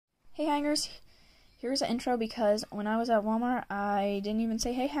Hey hangers, here's an intro because when I was at Walmart, I didn't even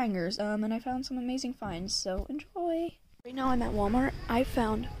say hey hangers, and I found some amazing finds, so enjoy. Right now I'm at Walmart. I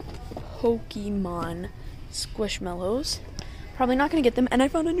found Pokemon Squishmallows. Probably not gonna get them, and I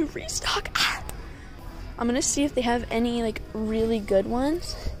found a new restock. I'm gonna see if they have any like really good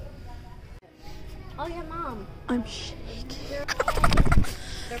ones. Oh yeah, Mom. I'm shaking.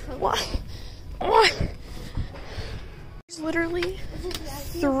 Why? There's literally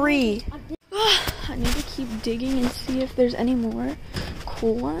 3. I need to keep digging and see if there's any more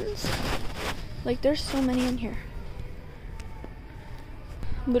cool ones. Like, there's so many in here.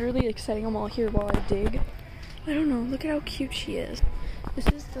 I'm literally like setting them all here while I dig. I don't know. Look at how cute she is. This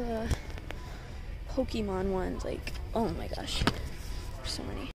is the Pokemon ones. Like, oh my gosh. There's so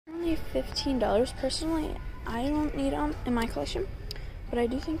many. They're only $15. Personally, I don't need them in my collection, but I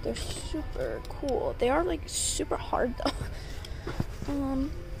do think they're super cool. They are like super hard though.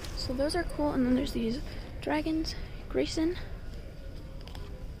 So those are cool. And then there's these dragons. Grayson.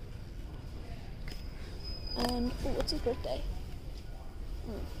 And oh, what's his birthday?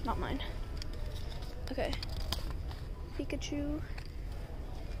 Not mine. Okay. Pikachu.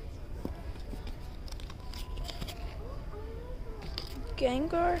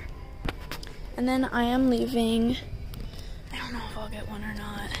 Gengar. And then I am leaving. I don't know if I'll get one or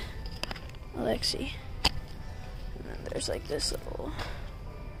not. Alexi. And then there's like this little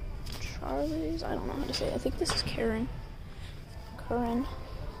Charlie's. I don't know how to say it. I think this is Karen. And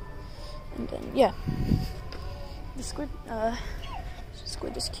then yeah. The squid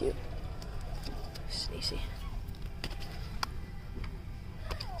is cute. Stacy.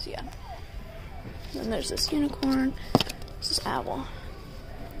 So yeah. Then there's this unicorn. This is owl.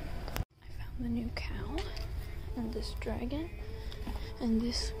 I found the new cow. And this dragon. And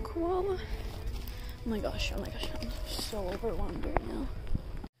this koala. Oh my gosh, I'm so overwhelmed right now.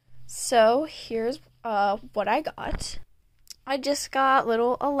 So here's what I got. I just got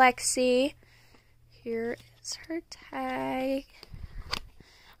little Alexi. Here is her tag.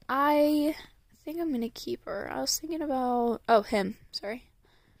 I think I'm gonna keep her. I was thinking about him, sorry.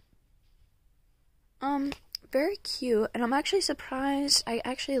 Very cute, and I'm actually surprised I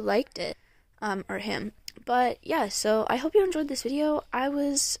actually liked it. Or him. But yeah, so I hope you enjoyed this video. I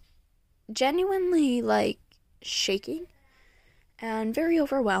was genuinely like shaking and very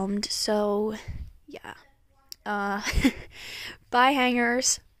overwhelmed, so yeah. Bye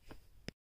hangers.